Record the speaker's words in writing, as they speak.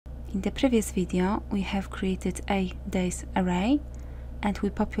In the previous video, we have created a days array and we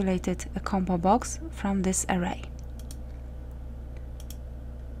populated a combo box from this array.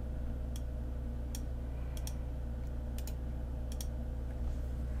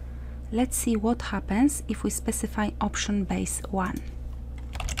 Let's see what happens if we specify option base 1.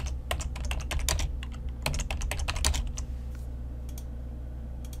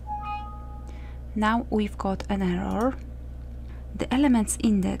 Now we've got an error. The elements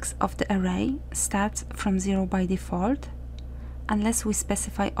index of the array starts from 0 by default, unless we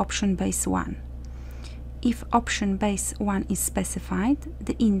specify option base 1. If option base 1 is specified,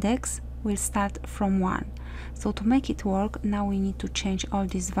 the index will start from 1. So to make it work, now we need to change all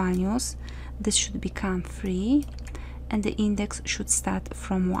these values. This should become 3 and the index should start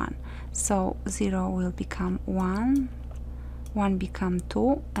from 1. So 0 will become 1, 1 become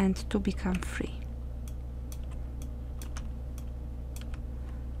 2 and 2 become 3.